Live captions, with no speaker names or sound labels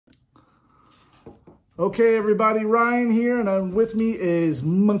Okay, everybody, Ryan here, and with me is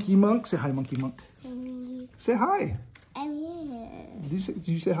Monkey Monk. Say hi, Monkey Monk. Say hi. I'm here. Did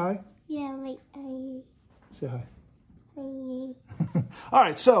you say hi? Yeah, like Say hi. Hi. All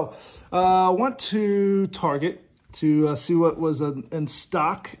right, so went to Target to see what was in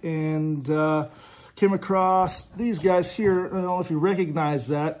stock, and came across these guys here. I don't know if you recognize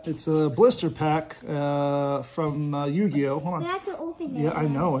that. It's a blister pack from Yugioh. Hold on. We have to open it. Yeah, I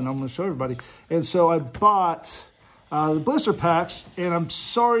know, and I'm going to show everybody. And so I bought the blister packs, and I'm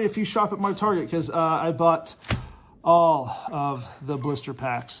sorry if you shop at my Target, because I bought all of the blister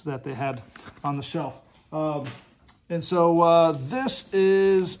packs that they had on the shelf. And so this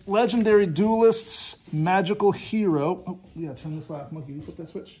is Legendary Duelist's Magical Hero. Oh, yeah, turn this light off, Monkey. You flip that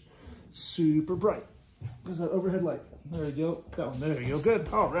switch. Super bright. There's that overhead light. There you go. That one. There you go. Good.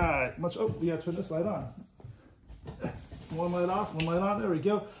 All right. Oh, yeah, turn this light on. One light off, one light on. There we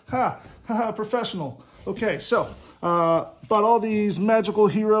go. Ha! Ha ha, professional. Okay, so bought all these Magical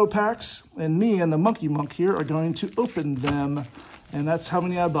Hero packs, and me and the Monkey Monk here are going to open them. And that's how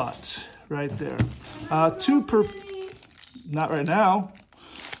many I bought right there. 2 per... Not right now.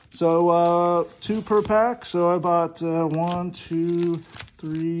 So 2 per pack. So I bought 1, 2,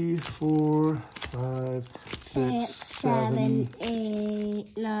 3, 4, 5, 6, 7,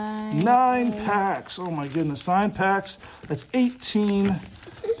 8, 9. 9 packs. Oh my goodness, 9 packs. That's 18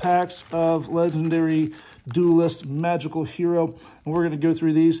 packs of Legendary Duelist Magical Hero. And we're going to go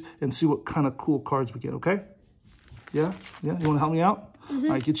through these and see what kind of cool cards we get, okay? Yeah? Yeah? You want to help me out? All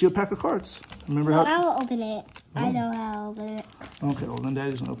right, get you a pack of cards. Remember how... I'll open it. I know how to open it. Okay, well then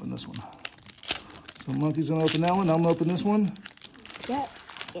Daddy's gonna open this one. So Monkey's gonna open that one. I'm gonna open this one. Yep.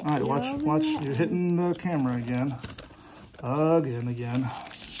 All right, watch. You're hitting the camera again. Again.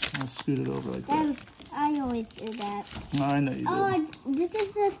 I'll scoot it over like that. I always do that. I know you do. Oh, this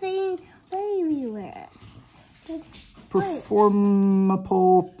is the thing baby wear.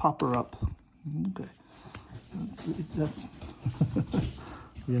 Performapole popper up. Okay. That's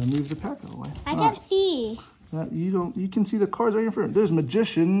we gotta move the pack out of the way. I can see. You can see the cards right in front. There's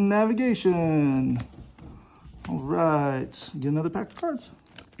Magician Navigation. All right, get another pack of cards.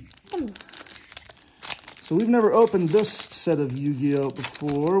 So we've never opened this set of Yu-Gi-Oh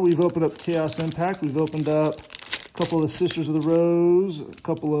before. We've opened up Chaos Impact. We've opened up a couple of the Sisters of the Rose, a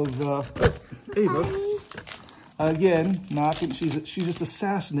couple of Ava. Again, knocking. She's just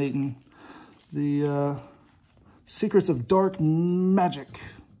assassinating the Secrets of Dark Magic.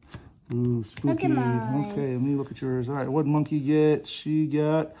 Ooh, spooky. Look at mine. Okay, let me look at yours. All right, what did Monkey get? She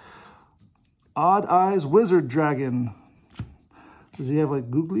got Odd Eyes Wizard Dragon. Does he have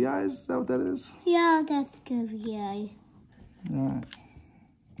like googly eyes? Is that what that is? Yeah, that's good. Yeah. All right.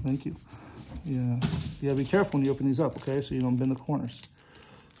 Thank you. Yeah. Yeah, be careful when you open these up, okay? So you don't bend the corners.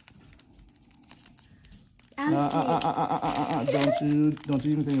 Don't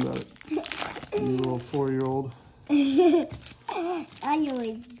you even think about it. You little 4-year-old. I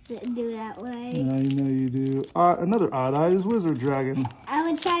always do that way. I know you do. Another Odd Eyes Wizard Dragon. I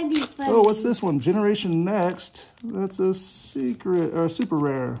would try to be funny. Oh, what's this one? Generation Next. That's a secret or super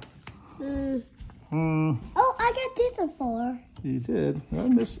rare. Oh, I got this before. You did. I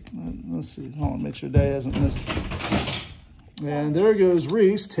missed. Let's see. Hold on. Make sure Daddy hasn't missed. And there goes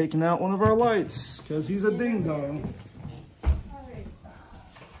Reese taking out one of our lights because he's a ding dong.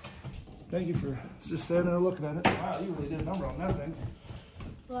 Thank you for just standing there looking at it. Wow, you really did a number on that thing.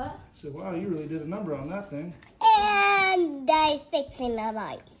 What? I said, wow, you really did a number on that thing. And Daddy's fixing the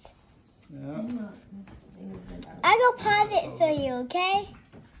lights. Yeah. I will pause it for you, okay?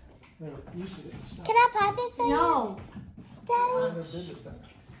 There, you see it. Stop. Can I pause it for you? No. Daddy?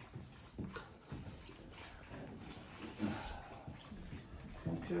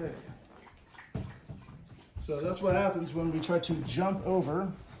 Okay. So that's what happens when we try to jump over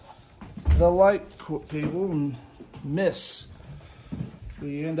the light cable and miss.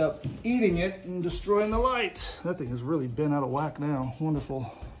 We end up eating it and destroying the light. That thing has really been out of whack now.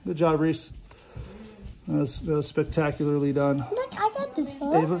 Wonderful. Good job, Reese. That was spectacularly done. Look, I got this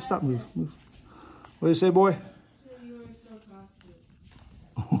one. Ava, stop, move. What do you say, boy?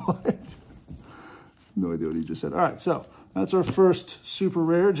 What? No idea what he just said. All right, so that's our first super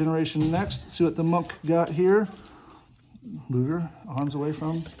rare, Generation Next. Let's see what the monk got here. Move your arms away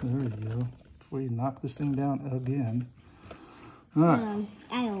from. There you go. Before you knock this thing down again. All right.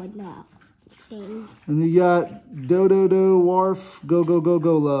 I don't know. And you got Do Warf Go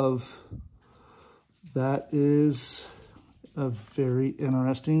Love. That is a very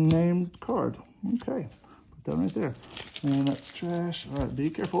interesting named card. Okay, put that right there. And that's trash. All right, be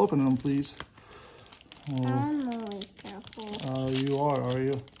careful opening them, please. I'm always careful. Oh, you are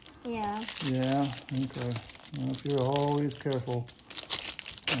you? Yeah. Yeah, okay. Well, if you're always careful,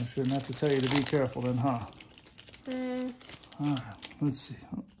 I shouldn't have to tell you to be careful then, huh? All right, let's see.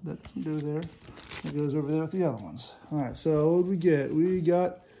 Oh, that doesn't go there. It goes over there with the other ones. All right, so what did we get? We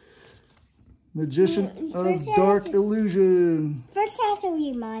got Magician of Dark Illusion. First, I have to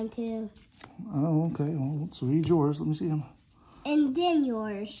read mine too. Oh, okay. Well, let's read yours. Let me see them. And then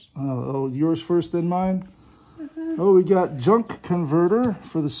yours. Oh, yours first, then mine? Oh, we got Junk Converter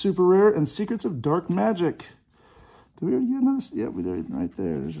for the Super Rare and Secrets of Dark Magic. Did we already get another? Yeah, we did right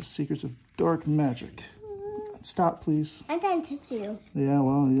there. There's the Secrets of Dark Magic. Stop, please. I'm going to touch you. Yeah,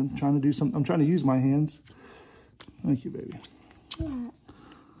 well, I'm trying to do something. I'm trying to use my hands. Thank you, baby. Yeah.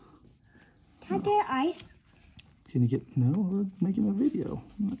 Can I get ice? Can you get... No, we're making a video.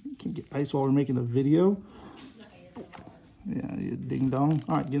 You can't get ice while we're making a video. Yeah, you ding dong.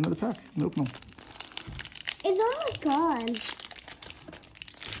 All right, get another pack and open them. It's almost gone.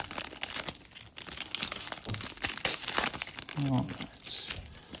 All right.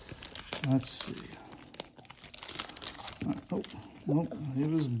 Let's see. All right. Oh, well,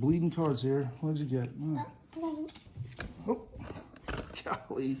 it was bleeding cards here. What did you get? Oh,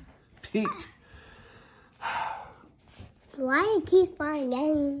 golly, Pete. Why do you keep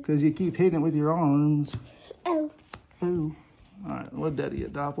finding? Because you keep hitting it with your arms. Oh. Oh. All right, what did Daddy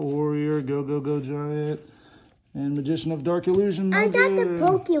get? Doppel Warrior, Go Go Go Giant, and Magician of Dark Illusion. I got the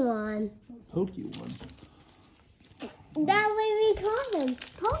Pokemon. Pokemon. That's what we call them,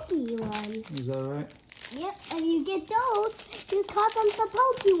 Pokemon. Is that right? Yep, and you get those, you call them the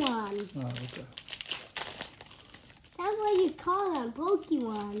Pokemon. Oh, okay. That's what you call them,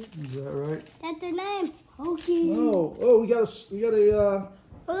 Pokemon. Is that right? That's their name, Pokemon. Oh, we got a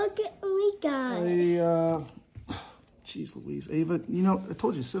Look at what we got. Jeez Louise, Ava, you know, I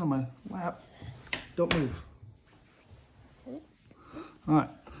told you to sit on my lap. Don't move. All right,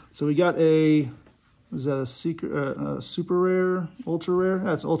 so we got is that a secret, super rare, ultra rare?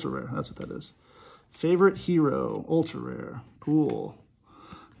 That's ultra rare, that's what that is. Favorite hero, ultra rare, cool.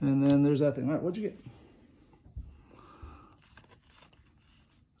 And then there's that thing. All right, what'd you get?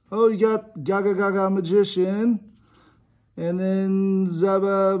 Oh, you got Gaga Gaga Magician. And then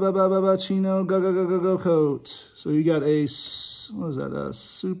Zaba Baba Baba Chino Gaga Gaga Go Coat. So you got a, what is that, a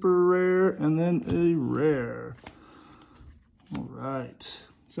super rare and then a rare. All right.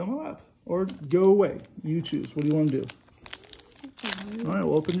 Sit on my lap or go away. You choose. What do you want to do? All right,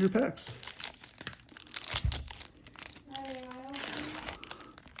 well, open your packs. I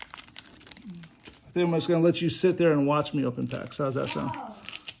think I'm just going to let you sit there and watch me open packs. How's that sound?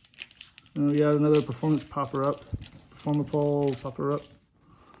 And we got another performance popper up. Performapole popper up.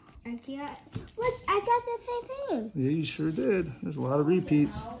 Look, I got the same thing. Yeah, you sure did. There's a lot of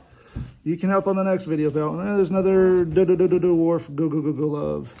repeats. You can help on the next video, pal. And there's another Dwarf Go Go Go Go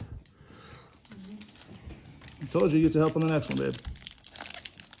Love. I told you you get to help on the next one, babe.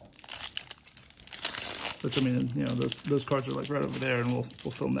 Which, I mean, you know, those cards are like right over there, and we'll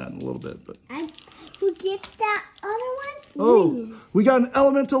film that in a little bit. But Who gets that other one? oh, Wins. we got an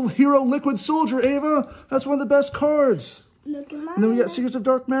Elemental Hero Liquid Soldier, Ava. That's one of the best cards. Look at mine. And then we got Secrets of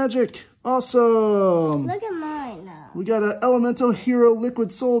Dark Magic. Awesome. Look at mine now. We got an Elemental Hero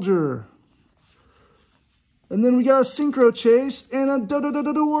Liquid Soldier. And then we got a Synchro Chase and a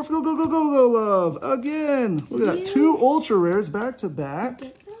Dwarf Go Go Go Go Go Love. Again. Look at that. 2 ultra rares back to back.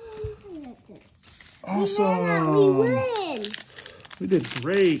 Awesome. We win. We did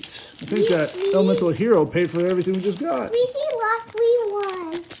great. I think that Elemental Hero paid for everything we just got. Reese lost, we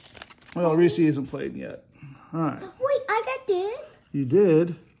won. Well, Reese isn't played yet. All right. Wait, I got this. You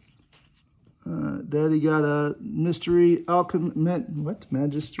did. Daddy got a mystery alchemy. What?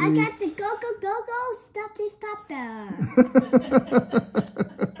 Magistry. I got the Go Go Go Go Stopper.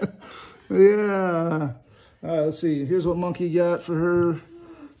 Yeah. All right, let's see. Here's what Monkey got for her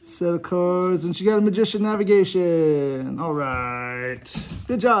set of cards. And she got a Magician Navigation. All right.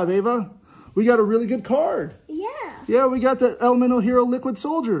 Good job, Ava. We got a really good card. Yeah. Yeah, we got the Elemental Hero Liquid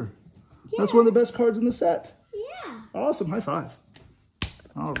Soldier. Yeah. That's one of the best cards in the set. Yeah. Awesome. High five.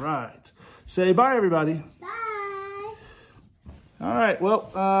 All right. Say bye, everybody. Bye. All right. Well,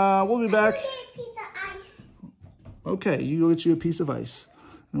 we'll be back. I'll get a piece of ice. Okay, you go get you a piece of ice.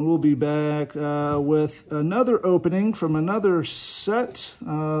 And we'll be back with another opening from another set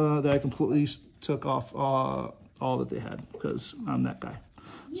that I completely took off all that they had because I'm that guy.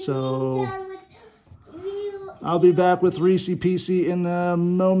 So I'll be back with Reese PC in a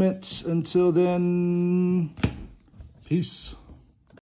moment. Until then, peace.